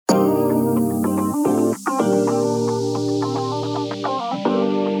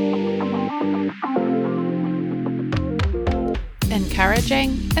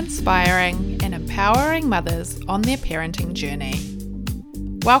encouraging, inspiring, and empowering mothers on their parenting journey.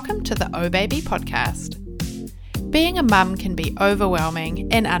 Welcome to the Oh Baby podcast. Being a mum can be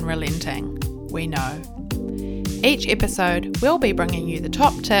overwhelming and unrelenting, we know. Each episode, we'll be bringing you the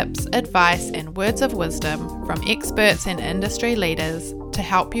top tips, advice, and words of wisdom from experts and industry leaders to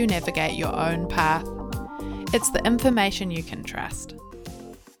help you navigate your own path. It's the information you can trust.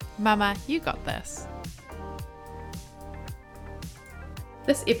 Mama, you got this.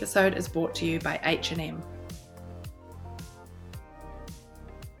 This episode is brought to you by H&M.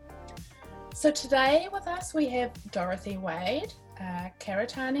 So today with us we have Dorothy Waide, a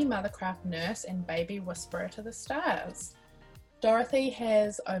Karatani mothercraft nurse and baby whisperer to the stars. Dorothy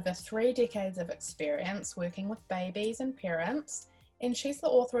has over 3 decades of experience working with babies and parents, and she's the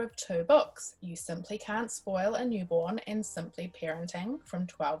author of 2 books, You Simply Can't Spoil a Newborn and Simply Parenting from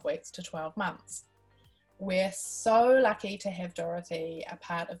 12 Weeks to 12 Months. We're so lucky to have Dorothy a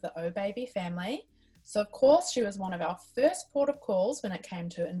part of the Oh Baby family. So of course she was one of our first port of calls when it came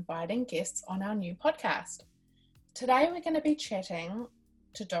to inviting guests on our new podcast. Today we're going to be chatting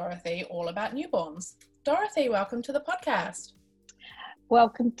to Dorothy all about newborns. Dorothy, welcome to the podcast.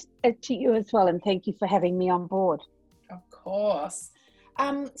 Welcome to you as well, and thank you for having me on board. Of course.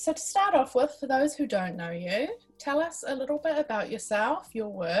 So to start off with, for those who don't know you, tell us a little bit about yourself, your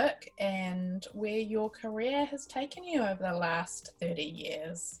work, and where your career has taken you over the last 30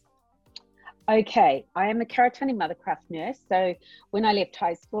 years. Okay, I am a Karatani mothercraft nurse. So when I left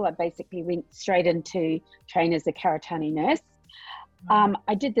high school, I basically went straight into train as a Karatani nurse.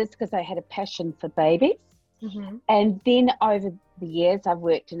 I did this because I had a passion for babies. Mm-hmm. And then over the years, I've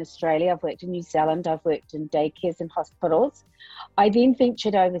worked in Australia, I've worked in New Zealand, I've worked in daycares and hospitals. I then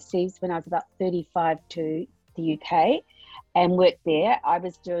ventured overseas when I was about 35 to the UK and worked there. I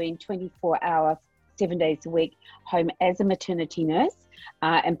was doing 24-hour, 7 days a week home as a maternity nurse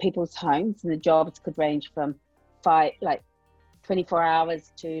in people's homes. And the jobs could range from 24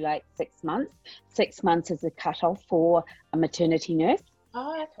 hours to 6 months. 6 months is the cutoff for a maternity nurse.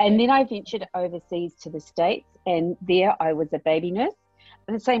 Oh, okay. And then I ventured overseas to the States, and there I was a baby nurse,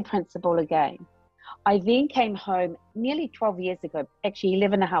 and the same principle again. I then came home nearly 12 years ago, actually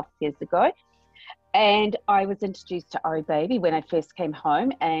 11 and a half years ago, and I was introduced to Oh Baby when I first came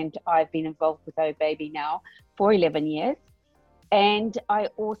home, and I've been involved with Oh Baby now for 11 years. And I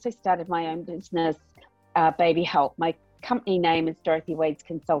also started my own business, Baby Help. My company name is Dorothy Waide's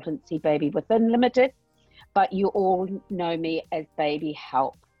Consultancy Baby Within Limited, but you all know me as Baby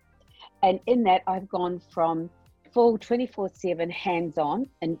Help. And in that, I've gone from full 24/7 hands-on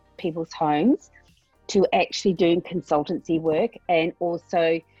in people's homes to actually doing consultancy work and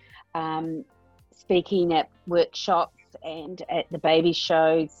also speaking at workshops and at the baby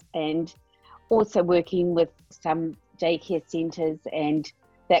shows, and also working with some daycare centres and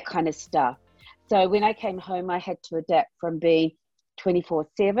that kind of stuff. So when I came home, I had to adapt from being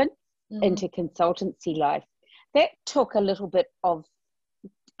 24/7 into consultancy life. That took a little bit of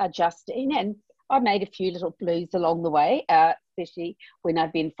adjusting, and I made a few little blues along the way, especially when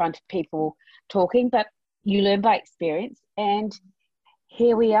I've been in front of people talking, but you learn by experience, and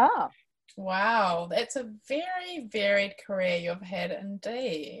here we are. Wow, that's a very varied career you've had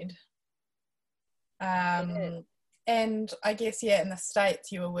indeed. And I guess, in the States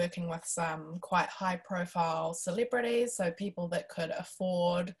you were working with some quite high profile celebrities, so people that could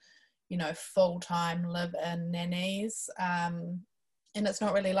afford, full-time live-in nannies. And it's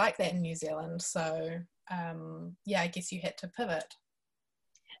not really like that in New Zealand. So, I guess you had to pivot.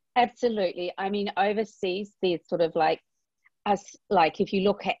 Absolutely. I mean, overseas, there's sort of if you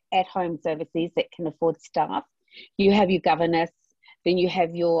look at homes overseas that can afford staff, you have your governess, then you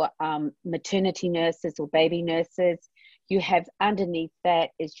have your maternity nurses or baby nurses. You have underneath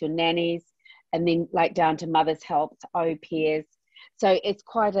that is your nannies, and then down to mother's help, au pairs. So it's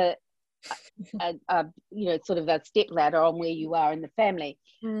quite a sort of a step ladder on where you are in the family.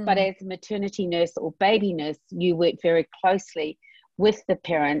 But as a maternity nurse or baby nurse, you work very closely with the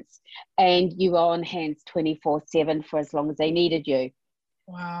parents, and you are on hands 24/7 for as long as they needed you.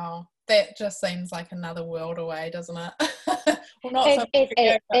 Wow, that just seems like another world away, doesn't it? Well, not it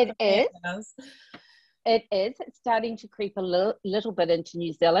is. It is. It's starting to creep a little bit into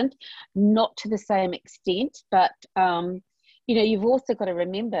New Zealand, not to the same extent, but you've also got to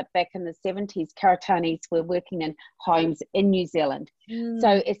remember back in the 70s, Karatanis were working in homes in New Zealand.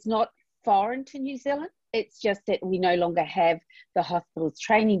 So it's not foreign to New Zealand. It's just that we no longer have the hospitals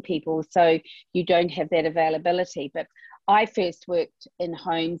training people, so you don't have that availability. But I first worked in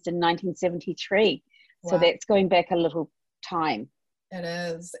homes in 1973, so that's going back a little time. It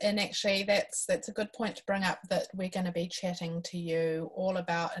is. And actually that's a good point to bring up, that we're going to be chatting to you all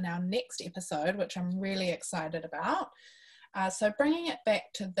about in our next episode, which I'm really excited about. So bringing it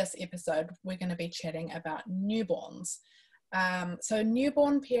back to this episode, we're going to be chatting about newborns. So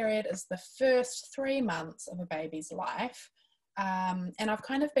newborn period is the first 3 months of a baby's life. And I've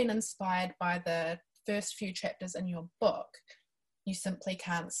kind of been inspired by the first few chapters in your book, You Simply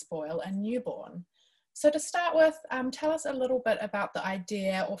Can't Spoil a Newborn. So to start with, tell us a little bit about the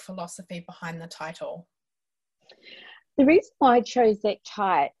idea or philosophy behind the title. The reason why I chose that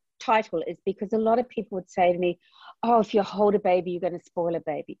title is because a lot of people would say to me, oh, if you hold a baby, you're going to spoil a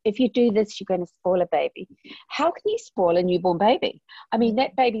baby. If you do this, you're going to spoil a baby. How can you spoil a newborn baby? I mean,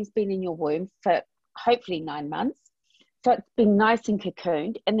 that baby's been in your womb for hopefully 9 months. So it's been nice and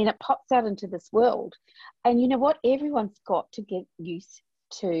cocooned, and then it pops out into this world. And you know what? Everyone's got to get used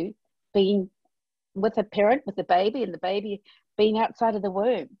to being with a parent, with the baby, and the baby being outside of the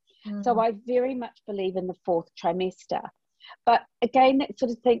womb. So I very much believe in the 4th trimester. But again, that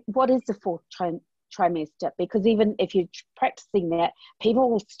sort of thing, what is the 4th trimester? Because even if you're practicing that,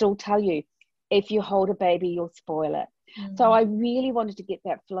 people will still tell you, if you hold a baby, you'll spoil it. So I really wanted to get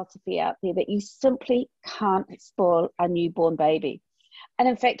that philosophy out there, that you simply can't spoil a newborn baby. And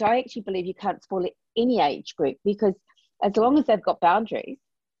in fact, I actually believe you can't spoil any age group, because as long as they've got boundaries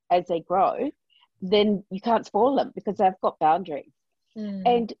as they grow, then you can't spoil them because they've got boundaries.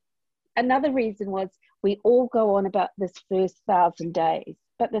 And another reason was, we all go on about this first 1,000 days,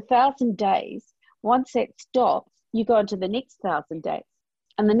 but the 1,000 days, once that stops, you go into the next 1,000 days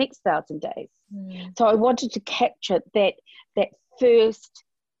and the next 1,000 days. So I wanted to capture that first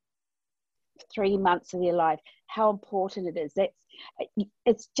 3 months of their life, how important it is.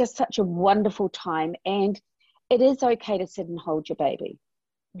 It's just such a wonderful time, and it is okay to sit and hold your baby.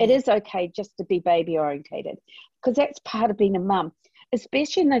 It is okay just to be baby orientated, because that's part of being a mum,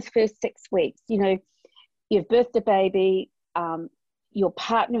 especially in those first 6 weeks. You know, you've birthed a baby, your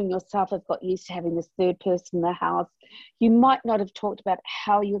partner and yourself have got used to having this third person in the house. You might not have talked about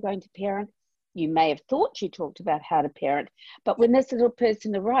how you're going to parent. You may have thought you talked about how to parent, but when this little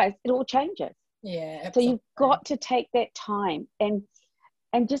person arrives, it all changes. Yeah, absolutely. So you've got to take that time, and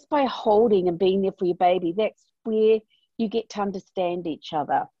just by holding and being there for your baby, that's where you get to understand each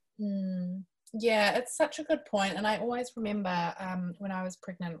other. Yeah, it's such a good point. And I always remember when I was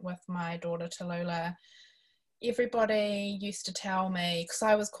pregnant with my daughter Tallulah, everybody used to tell me, because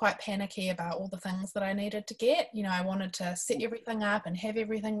I was quite panicky about all the things that I needed to get, you know, I wanted to set everything up and have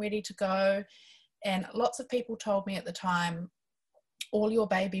everything ready to go. And lots of people told me at the time, all your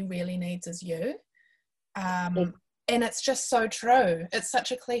baby really needs is you. And it's just so true. It's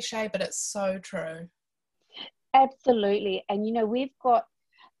such a cliche, but it's so true. Absolutely. And, you know, we've got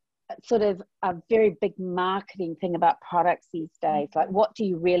sort of a very big marketing thing about products these days. Like, what do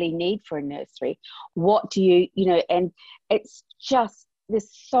you really need for a nursery? What do you know, and it's just, there's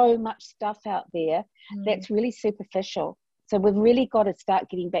so much stuff out there that's really superficial. So we've really got to start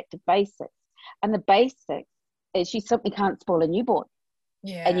getting back to basics. And the basics is, you simply can't spoil a newborn.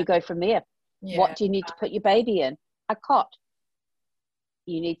 And you go from there. What do you need to put your baby in? A cot.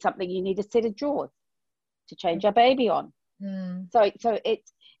 You need something, you need a set of drawers to change your baby on. So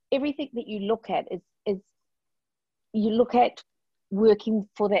it's everything that you look at is you look at working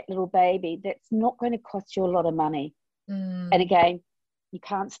for that little baby. That's not going to cost you a lot of money. And again, you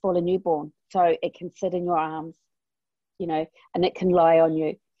can't spoil a newborn, so it can sit in your arms, you know, and it can lie on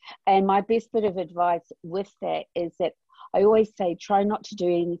you. And my best bit of advice with that is that I always say, try not to do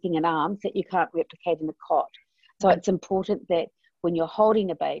anything in arms that you can't replicate in a cot. So it's important that when you're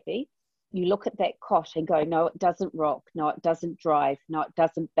holding a baby, you look at that cot and go, no, it doesn't rock, no, it doesn't drive, no, it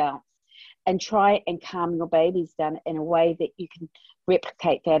doesn't bounce. And try and calm your babies down in a way that you can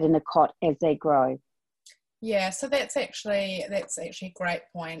replicate that in a cot as they grow. Yeah, so that's actually a great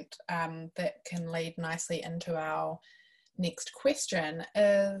point that can lead nicely into our next question,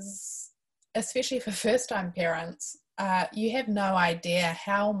 is especially for first-time parents, you have no idea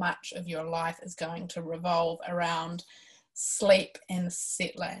how much of your life is going to revolve around sleep and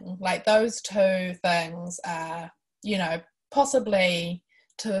settling. Like, those two things are, you know, possibly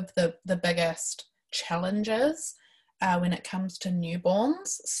two of the biggest challenges when it comes to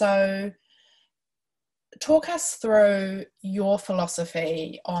newborns. So talk us through your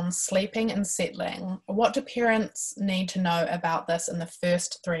philosophy on sleeping and settling. What do parents need to know about this in the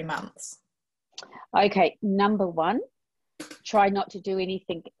first 3 months? Okay, number one, try not to do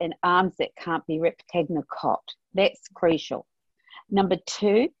anything in arms that can't be replicated in a cot. That's crucial. Number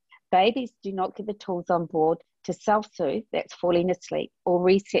two, babies do not get the tools on board to self-soothe, that's falling asleep, or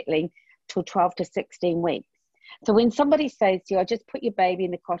resettling till 12 to 16 weeks. So when somebody says to you, I just put your baby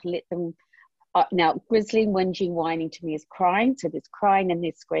in the cot and let them, now grizzling, whinging, whining to me is crying. So there's crying and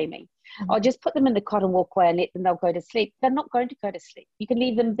there's screaming. Mm-hmm. I'll just put them in the cot and walk away and let them, they'll go to sleep. They're not going to go to sleep. You can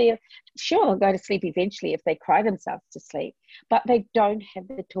leave them there. Sure, they'll go to sleep eventually if they cry themselves to sleep, but they don't have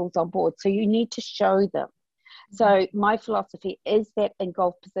the tools on board. So you need to show them. So my philosophy is that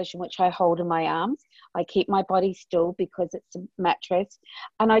engulf position, which I hold in my arms. I keep my body still because it's a mattress,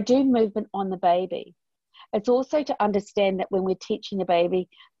 and I do movement on the baby. It's also to understand that when we're teaching the baby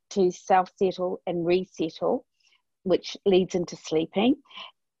to self-settle and resettle, which leads into sleeping,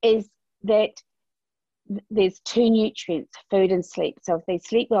 is that there's two nutrients, food and sleep. So if they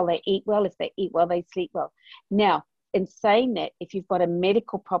sleep well, they eat well. If they eat well, they sleep well. Now, in saying that, if you've got a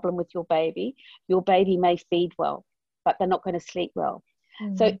medical problem with your baby may feed well, but they're not going to sleep well.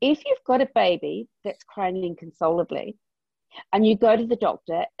 So if you've got a baby that's crying inconsolably, and you go to the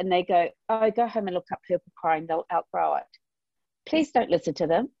doctor and they go, oh, go home and look up purple crying, they'll outgrow it. Please don't listen to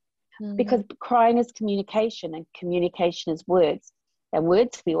them, because crying is communication, and communication is words. And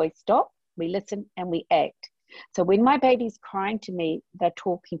words, we always stop, we listen, and we act. So when my baby's crying to me, they're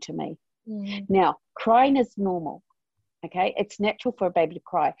talking to me. Now, crying is normal. Okay, it's natural for a baby to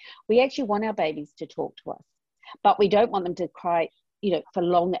cry. We actually want our babies to talk to us, but we don't want them to cry, for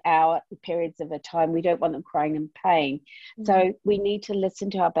long hour periods of a time. We don't want them crying in pain. So we need to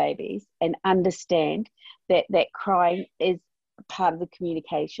listen to our babies and understand that crying is part of the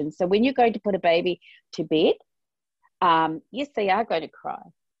communication. So when you're going to put a baby to bed, yes, they are going to cry,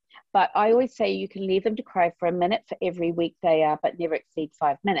 but I always say you can leave them to cry for a minute for every week they are, but never exceed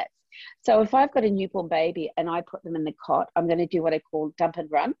 5 minutes. So if I've got a newborn baby and I put them in the cot, I'm going to do what I call dump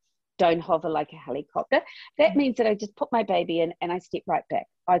and run. Don't hover like a helicopter. That means that I just put my baby in and I step right back.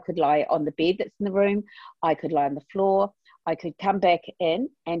 I could lie on the bed that's in the room. I could lie on the floor. I could come back in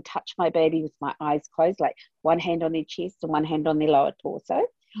and touch my baby with my eyes closed, like one hand on their chest and one hand on their lower torso.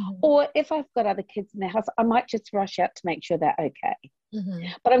 Or if I've got other kids in the house, I might just rush out to make sure they're okay.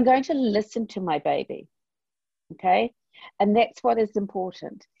 But I'm going to listen to my baby. Okay? And that's what is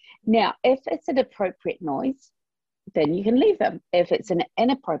important. Now, if it's an appropriate noise, then you can leave them. If it's an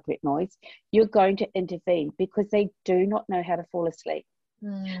inappropriate noise, you're going to intervene, because they do not know how to fall asleep.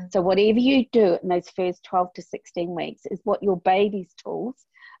 So whatever you do in those first 12 to 16 weeks is what your baby's tools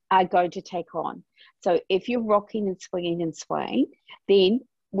are going to take on. So if you're rocking and swinging and swaying, then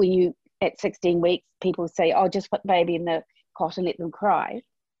when you, at 16 weeks, people say, oh, just put the baby in the cot and let them cry.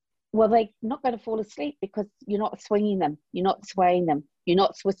 Well, they're not going to fall asleep because you're not swinging them, you're not swaying them, you're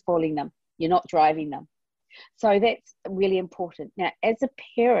not Swiss balling them, you're not driving them. So that's really important. Now, as a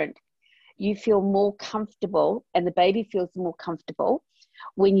parent, you feel more comfortable, and the baby feels more comfortable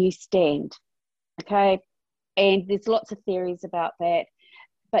when you stand, okay? And there's lots of theories about that.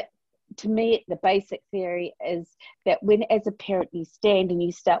 But to me, the basic theory is that when, as a parent, you stand and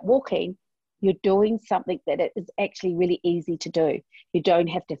you start walking, you're doing something that it is actually really easy to do. You don't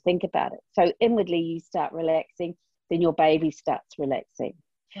have to think about it. So inwardly, you start relaxing, then your baby starts relaxing.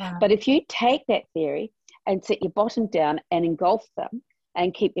 Wow. But if you take that theory and set your bottom down and engulf them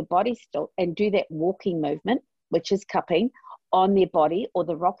and keep your body still and do that walking movement, which is cupping on their body, or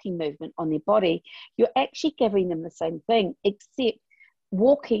the rocking movement on their body, you're actually giving them the same thing, except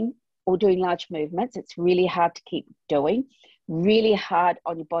walking or doing large movements, it's really hard to keep doing, really hard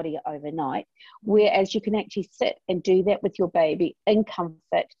on your body overnight, whereas you can actually sit and do that with your baby in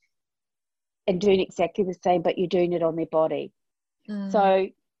comfort and doing exactly the same, but you're doing it on their body. So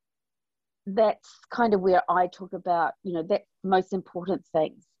that's kind of where I talk about, that's the most important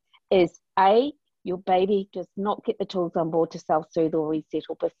things is your baby does not get the tools on board to self-soothe or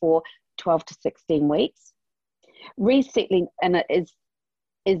resettle before 12 to 16 weeks. Resettling, and it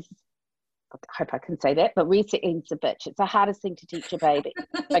is I hope I can say that, but resettling's a bitch. It's the hardest thing to teach a baby,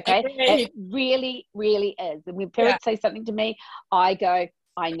 okay? It really, really is. And when parents say something to me, I go,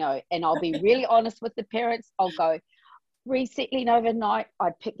 I know. And I'll be really honest with the parents. I'll go, resettling overnight,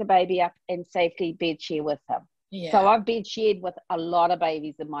 I'd pick the baby up and safely bed share with him. So I've bed shared with a lot of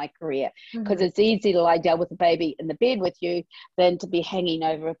babies in my career, because it's easy to lie down with a baby in the bed with you than to be hanging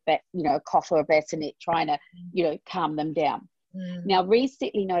over a cot or a bassinet trying to, calm them down. Now,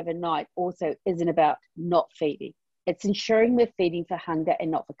 resettling overnight also isn't about not feeding. It's ensuring we're feeding for hunger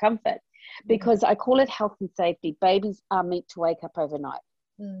and not for comfort, because I call it health and safety. Babies are meant to wake up overnight,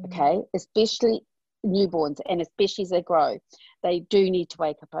 okay? Especially newborns, and especially as they grow, they do need to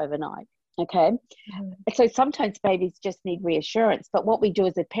wake up overnight, okay? So sometimes babies just need reassurance, but what we do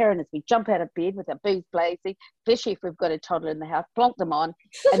as a parent is we jump out of bed with our boobs blazing, especially if we've got a toddler in the house, plonk them on,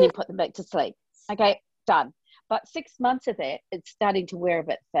 and then put them back to sleep. Okay, done. But 6 months of that, it's starting to wear a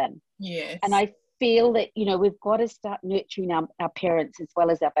bit thin. Yes. And I feel that, you know, we've got to start nurturing our parents as well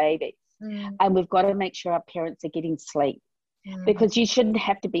as our babies. And we've got to make sure our parents are getting sleep, because you shouldn't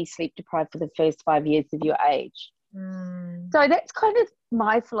have to be sleep deprived for the first 5 years of your age. So that's kind of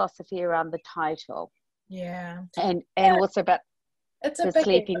my philosophy around the title. Yeah. And also about it's a the biggie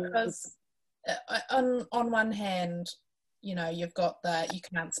sleeping. because on one hand, you know, you've got the you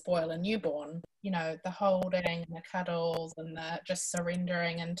can't spoil a newborn, you know, the holding and the cuddles and the just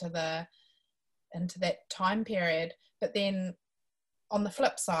surrendering into that time period. But then on the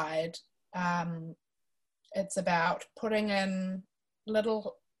flip side, it's about putting in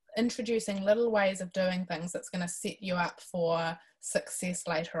introducing little ways of doing things that's going to set you up for success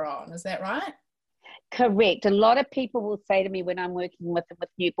later on. Is that right? Correct. A lot of people will say to me when I'm working with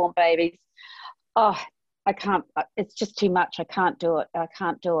newborn babies, oh, I can't, it's just too much. I can't do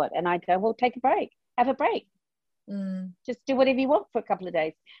it. And I go, well, take a break. Have a break. Just do whatever you want for a couple of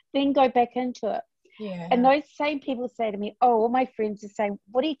days. Then go back into it. Yeah. And those same people say to me, oh, all my friends are saying,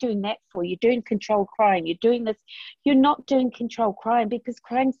 what are you doing that for? You're doing controlled crying. You're doing this. You're not doing controlled crying, because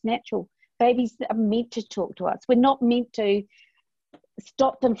crying's natural. Babies are meant to talk to us. We're not meant to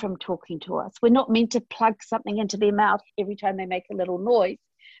stop them from talking to us. We're not meant to plug something into their mouth every time they make a little noise,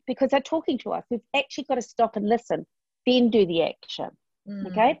 because they're talking to us. We've actually got to stop and listen, then do the action.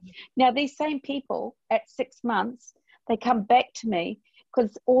 Okay? Now, these same people at 6 months, they come back to me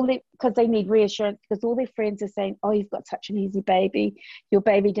because they need reassurance, because all their friends are saying, oh, you've got such an easy baby. Your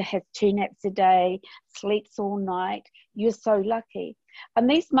baby has 2 naps a day, sleeps all night. You're so lucky. And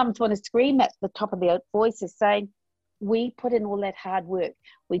these mums want to scream at the top of their voices saying, we put in all that hard work.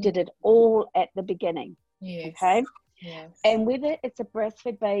 We did it all at the beginning. Yes. Okay? Yes. And whether it's a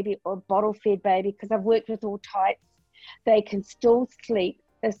breastfed baby or a bottle-fed baby, because I've worked with all types, they can still sleep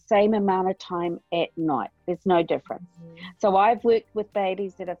the same amount of time at night. There's no difference. So I've worked with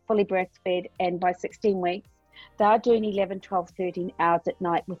babies that are fully breastfed, and by 16 weeks, they're doing 11, 12, 13 hours at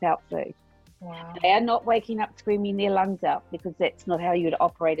night without food. Wow. They are not waking up screaming their lungs out, because that's not how you would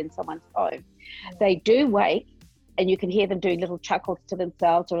operate in someone's home. They do wake, and you can hear them doing little chuckles to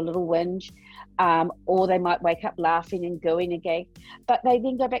themselves or a little whinge, or they might wake up laughing and going again, but they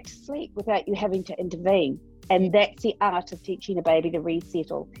then go back to sleep without you having to intervene. And that's the art of teaching a baby to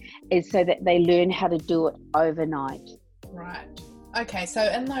resettle, is so that they learn how to do it overnight. Right. Okay, so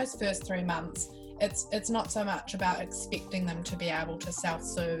in those first 3 months, it's not so much about expecting them to be able to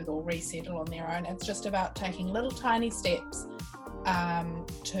self-soothe or resettle on their own. It's just about taking little tiny steps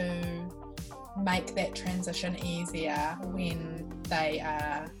to make that transition easier when they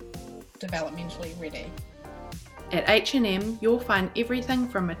are developmentally ready. At H&M, you'll find everything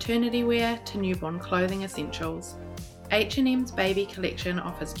from maternity wear to newborn clothing essentials. H&M's baby collection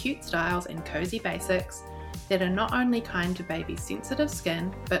offers cute styles and cozy basics that are not only kind to baby's sensitive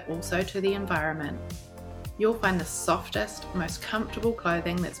skin, but also to the environment. You'll find the softest, most comfortable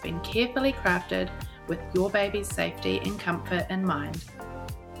clothing that's been carefully crafted with your baby's safety and comfort in mind.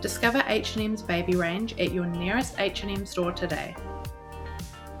 Discover H&M's baby range at your nearest H&M store today.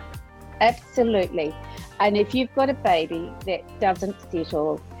 Absolutely. And if you've got a baby that doesn't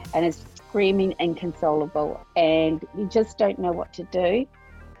settle and is screaming inconsolable and you just don't know what to do,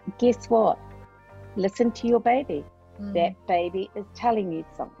 guess what? Listen to your baby. That baby is telling you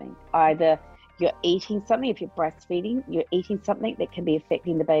something. Either you're eating something, if you're breastfeeding, you're eating something that can be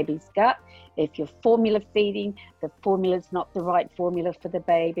affecting the baby's gut. If you're formula feeding, the formula's not the right formula for the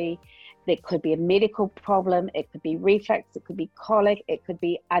baby. There could be a medical problem. It could be reflux. It could be colic. It could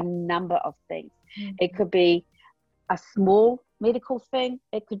be a number of things. It could be a small medical thing.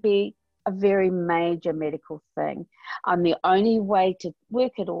 It could be a very major medical thing. And the only way to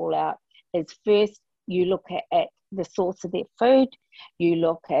work it all out is first you look at the source of their food, you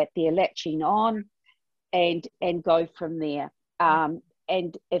look at their latching on, and go from there. And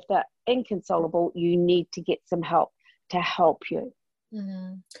if they're inconsolable, you need to get some help to help you.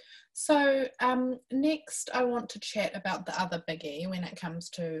 So next I want to chat about the other biggie when it comes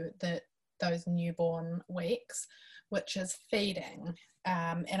to those newborn weeks, which is feeding.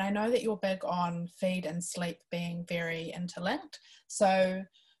 And I know that you're big on feed and sleep being very interlinked. So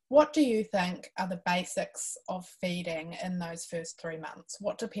what do you think are the basics of feeding in those first 3 months?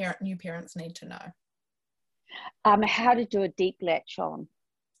 What do new parents need to know? How to do a deep latch on.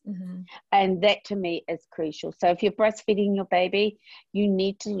 And that to me is crucial. So if you're breastfeeding your baby, you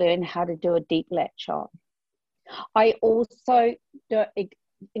need to learn how to do a deep latch on. I also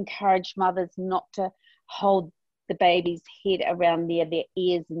encourage mothers not to hold the baby's head around their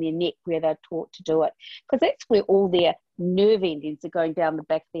ears and their neck where they're taught to do it, because that's where all their nerve endings are going down the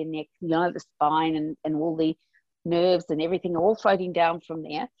back of their neck, you know, the spine and all the nerves and everything all floating down from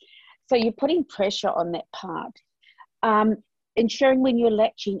there. So you're putting pressure on that part. Ensuring when you're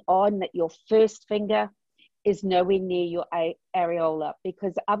latching on that your first finger is nowhere near your areola,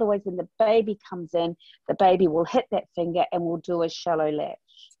 because otherwise when the baby comes in, the baby will hit that finger and will do a shallow latch.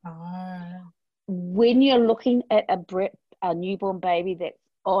 Oh. When you're looking at a newborn baby that's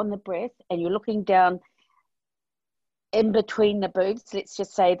on the breast and you're looking down in between the boobs, let's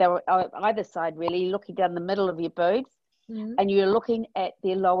just say they're either side really, looking down the middle of your boobs, and you're looking at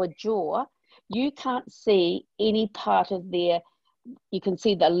their lower jaw, you can't see any part of you can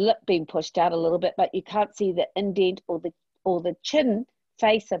see the lip being pushed out a little bit, but you can't see the indent or the chin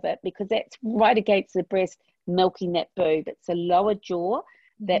face of it, because that's right against the breast milking that boob. It's the lower jaw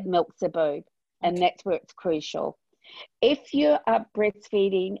that milks the boob, and that's where it's crucial. If you are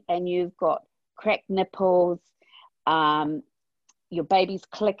breastfeeding and you've got cracked nipples, your baby's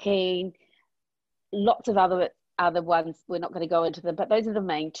clicking, lots of other ones, we're not going to go into them, but those are the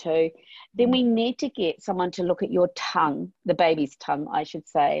main two, then we need to get someone to look at your tongue, the baby's tongue, I should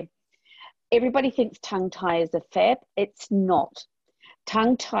say. Everybody thinks tongue tie is a fab. It's not.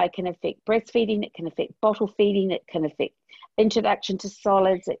 Tongue tie can affect breastfeeding, it can affect bottle feeding, it can affect introduction to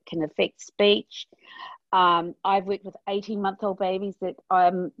solids, it can affect speech. I've worked with 18-month-old babies that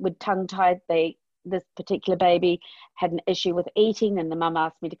with tongue tied. This particular baby had an issue with eating, and the mum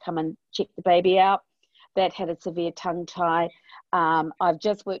asked me to come and check the baby out. That had a severe tongue tie. I've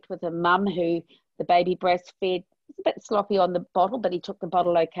just worked with a mum who the baby breastfed. It's a bit sloppy on the bottle, but he took the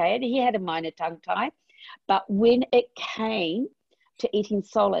bottle okay, and he had a minor tongue tie. But when it came to eating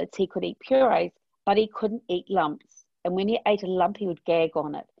solids, he could eat purees, but he couldn't eat lumps. And when he ate a lump, he would gag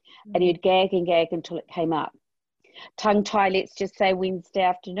on it, and he'd gag and gag until it came up. Tongue tie, let's just say Wednesday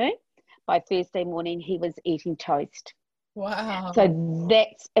afternoon. By Thursday morning, he was eating toast. Wow. So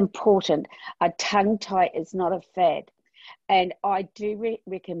that's important. A tongue tie is not a fad. And I do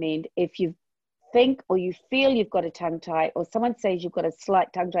recommend, if you think or you feel you've got a tongue tie, or someone says you've got a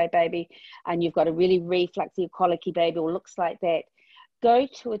slight tongue tie baby and you've got a really refluxy or colicky baby or looks like that, go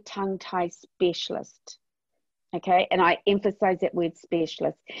to a tongue tie specialist. Okay, and I emphasize that word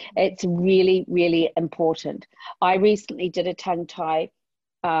specialist. It's really, really important. I recently did a tongue tie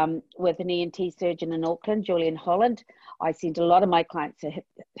with an ENT surgeon in Auckland, Julian Holland. I sent a lot of my clients to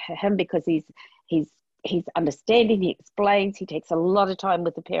him because he's understanding, he explains, he takes a lot of time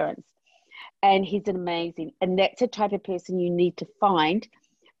with the parents, and he's amazing. And that's the type of person you need to find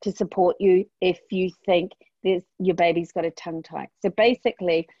to support you if you think your baby's got a tongue tie. So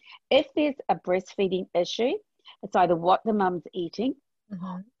basically, if there's a breastfeeding issue, it's either what the mum's eating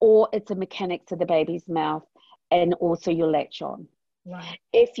or it's the mechanics of the baby's mouth and also your latch on. Right.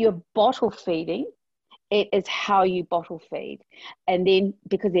 If you're bottle feeding, it is how you bottle feed. And then,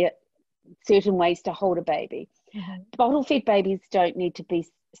 because there are certain ways to hold a baby. Bottle fed babies don't need to be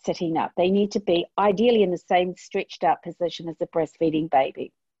sitting up. They need to be ideally in the same stretched out position as a breastfeeding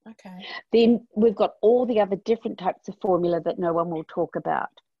baby. Okay. Then we've got all the other different types of formula that no one will talk about.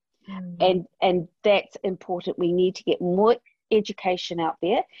 And that's important. We need to get more education out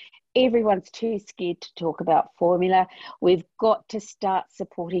there. Everyone's too scared to talk about formula. We've got to start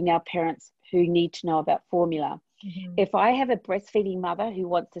supporting our parents who need to know about formula. If I have a breastfeeding mother who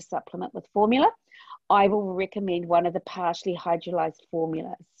wants to supplement with formula, I will recommend one of the partially hydrolyzed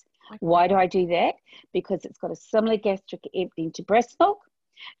formulas. Okay. Why do I do that? Because it's got a similar gastric emptying to breast milk,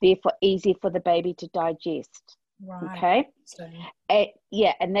 therefore easier for the baby to digest. Right. Okay.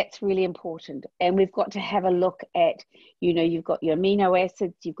 And that's really important. And we've got to have a look at, you've got your amino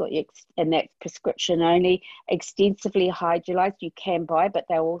acids, you've got and that's prescription only, extensively hydrolyzed, you can buy, but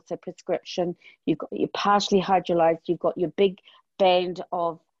they're also prescription. You've got your partially hydrolyzed, you've got your big band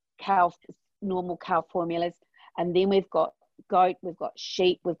of normal cow formulas. And then we've got goat, we've got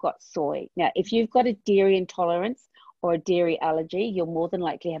sheep, we've got soy. Now, if you've got a dairy intolerance or a dairy allergy, you'll more than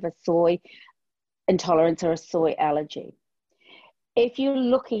likely have a soy intolerance or a soy allergy. If you're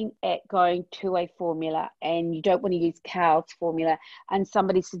looking at going to a formula and you don't want to use cow's formula and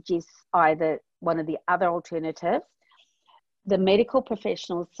somebody suggests either one of the other alternatives, the medical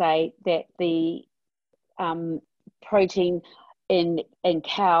professionals say that the protein in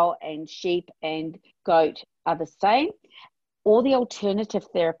cow and sheep and goat are the same. All the alternative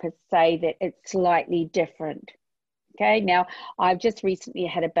therapists say that it's slightly different. Okay, now I've just recently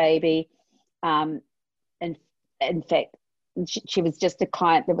had a baby. And in fact, she was just a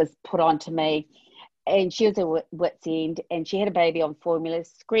client that was put on to me, and she was at wit's end, and she had a baby on formula,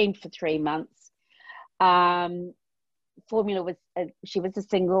 screamed for 3 months. Formula was, she was a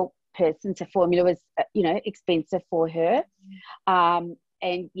single person, so formula was, expensive for her.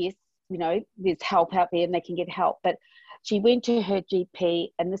 And yes, there's help out there and they can get help, but She went to her GP,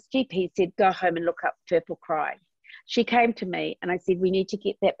 and this GP said, go home and look up purple cry. She came to me and I said, we need to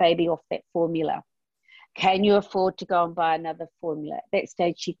get that baby off that formula. Can you afford to go and buy another formula? At that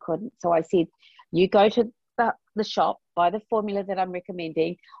stage, she couldn't. So I said, you go to the shop, buy the formula that I'm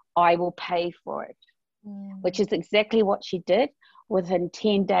recommending. I will pay for it, which is exactly what she did. Within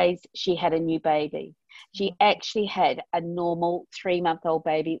 10 days, she had a new baby. She actually had a normal 3-month-old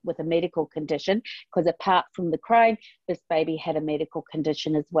baby with a medical condition, because apart from the crying, this baby had a medical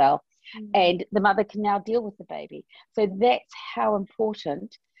condition as well. And the mother can now deal with the baby. So that's how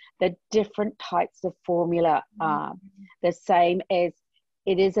important the different types of formula are. The same as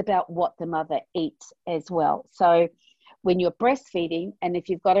it is about what the mother eats as well. So when you're breastfeeding, and if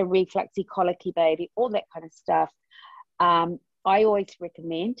you've got a refluxy, colicky baby, all that kind of stuff, I always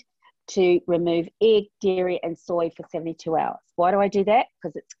recommend to remove egg, dairy, and soy for 72 hours. Why do I do that?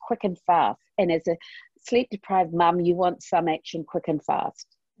 Because it's quick and fast. And as a sleep-deprived mum, you want some action quick and fast.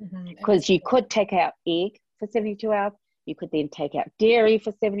 Because you could take out egg for 72 hours. You could then take out dairy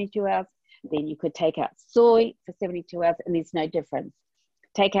for 72 hours. Then you could take out soy for 72 hours, and there's no difference.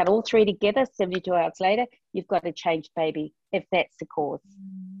 Take out all three together, 72 hours later, you've got a changed baby, if that's the cause.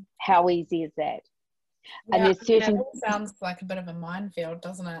 How easy is that? Yeah, and there's certain... it all sounds like a bit of a minefield,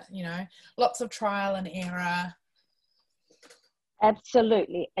 doesn't it? You know, lots of trial and error.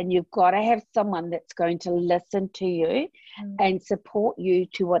 Absolutely. And you've got to have someone that's going to listen to you and support you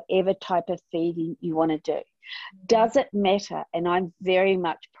to whatever type of feeding you want to do. Does it matter? And I'm very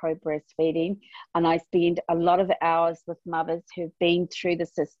much pro breastfeeding, and I spend a lot of hours with mothers who've been through the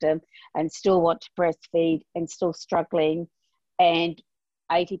system and still want to breastfeed and still struggling. And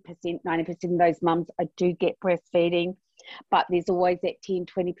 80%, 90% of those mums, I do get breastfeeding, but there's always that 10,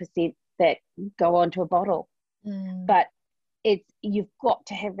 20% that go onto a bottle. But you've got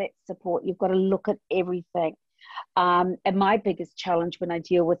to have that support. You've got to look at everything. And my biggest challenge when I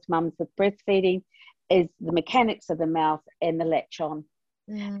deal with mums with breastfeeding is the mechanics of the mouth and the latch on.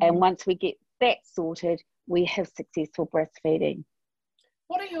 And once we get that sorted, we have successful breastfeeding.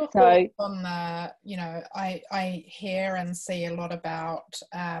 What are your thoughts on the, you know, I hear and see a lot about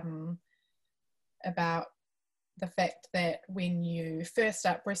the fact that when you first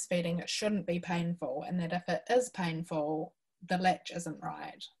start breastfeeding, it shouldn't be painful, and that if it is painful, the latch isn't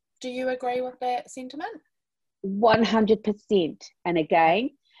right. Do you agree with that sentiment? 100%. And again,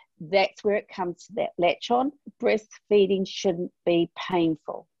 that's where it comes to that latch on. Breastfeeding shouldn't be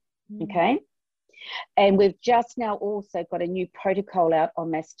painful. Okay. And we've just now also got a new protocol out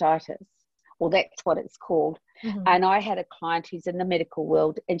on mastitis. Well, that's what it's called. And I had a client who's in the medical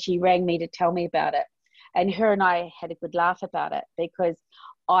world, and she rang me to tell me about it. And her and I had a good laugh about it, because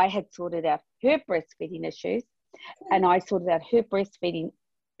I had sorted out her breastfeeding issues, and I sorted out her breastfeeding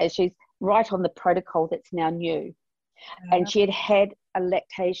issues right on the protocol that's now new. And she had a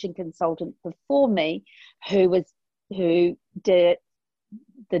lactation consultant before me who did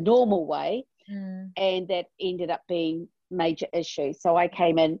the normal way, and that ended up being major issue. So I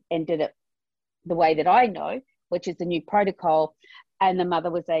came in and did it the way that I know, which is the new protocol, and the mother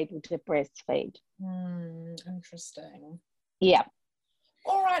was able to breastfeed. Interesting. Yeah.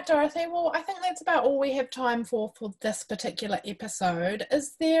 All right, Dorothy. Well, I think that's about all we have time for this particular episode.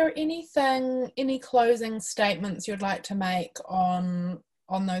 Is there any closing statements you'd like to make on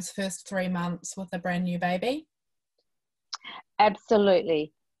those first 3 months with a brand new baby?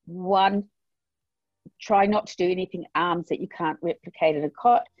 Absolutely. One, try not to do anything arms that you can't replicate in a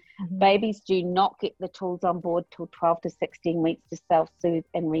cot. Babies do not get the tools on board till 12 to 16 weeks to self-soothe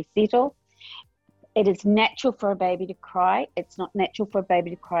and resettle. It is natural for a baby to cry. It's not natural for a baby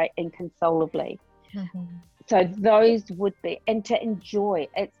to cry inconsolably. So those would be, and to enjoy.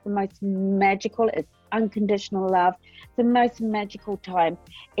 It's the most magical, it's unconditional love. It's the most magical time.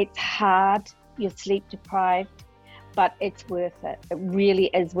 It's hard, you're sleep deprived, but it's worth it. It really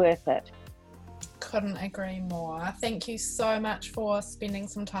is worth it. Couldn't agree more. Thank you so much for spending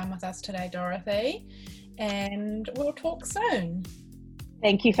some time with us today, Dorothy, and we'll talk soon.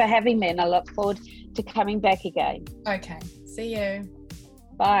 Thank you for having me, and I look forward to coming back again. Okay, see you.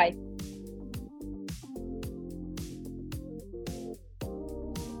 Bye.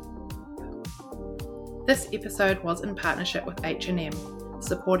 This episode was in partnership with H&M,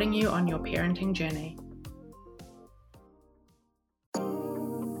 supporting you on your parenting journey.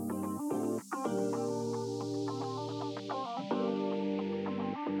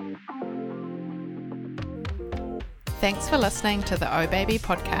 Thanks for listening to the Oh Baby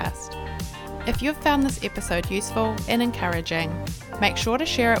podcast. If you've found this episode useful and encouraging, make sure to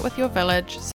share it with your village